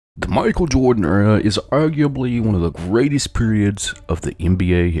The Michael Jordan era is arguably one of the greatest periods of the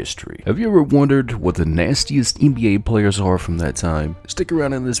NBA history. Have you ever wondered what the nastiest NBA players are from that time? Stick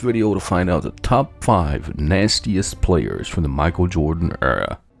around in this video to find out the top 5 nastiest players from the Michael Jordan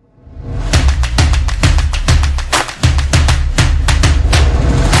era.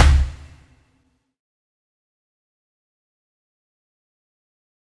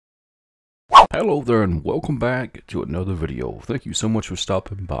 Hello there and welcome back to another video. Thank you so much for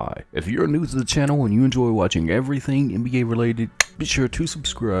stopping by. If you're new to the channel and you enjoy watching everything NBA related, be sure to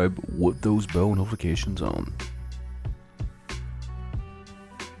subscribe with those bell notifications on.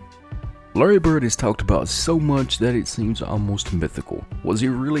 Larry Bird is talked about so much that it seems almost mythical. Was he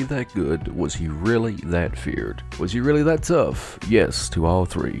really that good? Was he really that feared? Was he really that tough? Yes, to all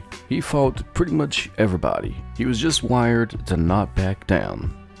three. He fought pretty much everybody. He was just wired to not back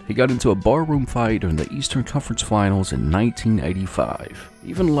down. He got into a barroom fight during the Eastern Conference Finals in 1985.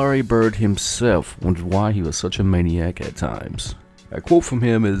 Even Larry Bird himself wondered why he was such a maniac at times. A quote from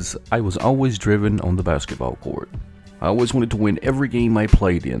him is, "I was always driven on the basketball court. I always wanted to win every game I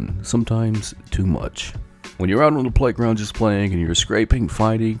played in, sometimes too much." When you're out on the playground just playing and you're scraping,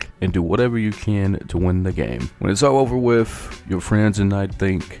 fighting, and do whatever you can to win the game. When it's all over with, your friends and I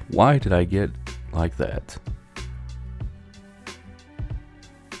think, why did I get like that?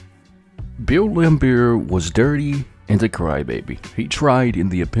 Bill Laimbeer was dirty and a crybaby. He tried, in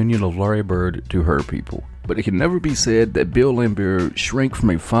the opinion of Larry Bird, to hurt people. But it can never be said that Bill Laimbeer shrank from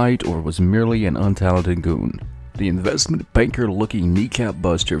a fight or was merely an untalented goon. The investment banker-looking kneecap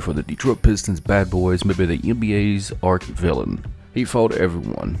buster for the Detroit Pistons bad boys may be the NBA's arch villain. He fought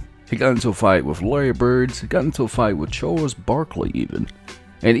everyone. He got into a fight with Larry Bird, got into a fight with Charles Barkley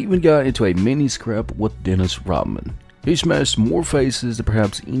and even got into a mini scrap with Dennis Rodman. He smashed more faces than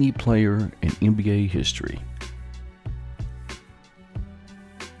perhaps any player in NBA history.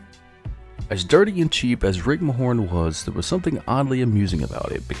 As dirty and cheap as Rick Mahorn was, there was something oddly amusing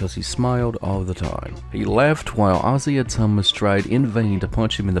about it because he smiled all the time. He laughed while Isaiah Thomas tried in vain to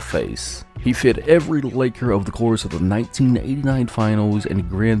punch him in the face. He fit every Laker over the course of the 1989 finals and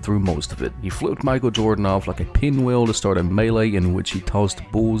grinned through most of it. He flipped Michael Jordan off like a pinwheel to start a melee in which he tossed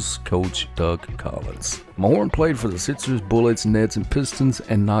Bulls coach Doug Collins. Mahorn played for the Sixers, Bullets, Nets, and Pistons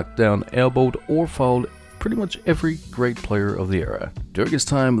and knocked down, elbowed, or fouled pretty much every great player of the era. During his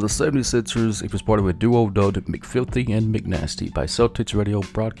time with the 76ers, he was part of a duo dubbed McFilthy and McNasty by Celtics radio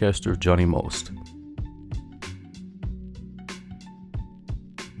broadcaster Johnny Most.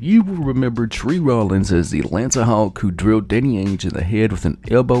 You will remember Tree Rollins as the Atlanta Hawk who drilled Danny Ainge in the head with an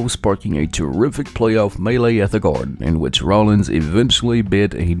elbow, sparking a terrific playoff melee at the Garden, in which Rollins eventually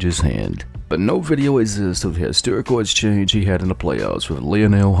bit Ainge's hand. But no video exists of the hysterical exchange he had in the playoffs with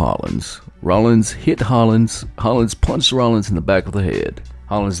Lionel Hollins. Rollins hit Hollins, Hollins punched Rollins in the back of the head.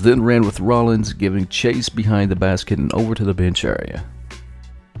 Hollins then ran with Rollins, giving chase behind the basket and over to the bench area.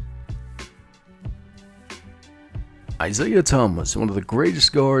 Isaiah Thomas, one of the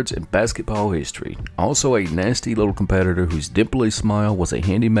greatest guards in basketball history, also a nasty little competitor whose dimply smile was a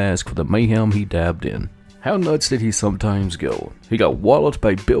handy mask for the mayhem he dabbed in. How nuts did he sometimes go? He got walloped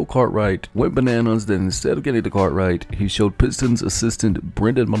by Bill Cartwright, went bananas, then instead of getting to Cartwright, he showed Pistons assistant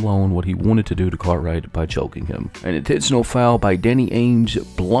Brendan Malone what he wanted to do to Cartwright by choking him. An intentional foul by Danny Ainge,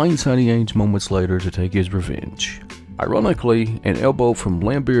 blindsiding Ainge moments later to take his revenge. Ironically, an elbow from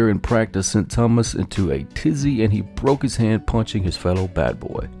Laimbeer in practice sent Thomas into a tizzy and he broke his hand punching his fellow bad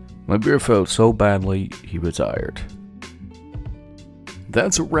boy. Laimbeer felt so badly, he retired.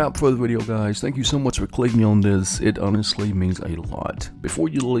 That's a wrap for the video, guys. Thank you so much for clicking on this. It honestly means a lot. Before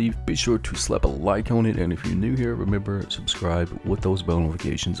you leave, be sure to slap a like on it, and if you're new here, remember, subscribe with those bell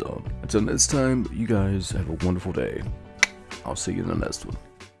notifications on. Until next time, you guys have a wonderful day. I'll see you in the next one.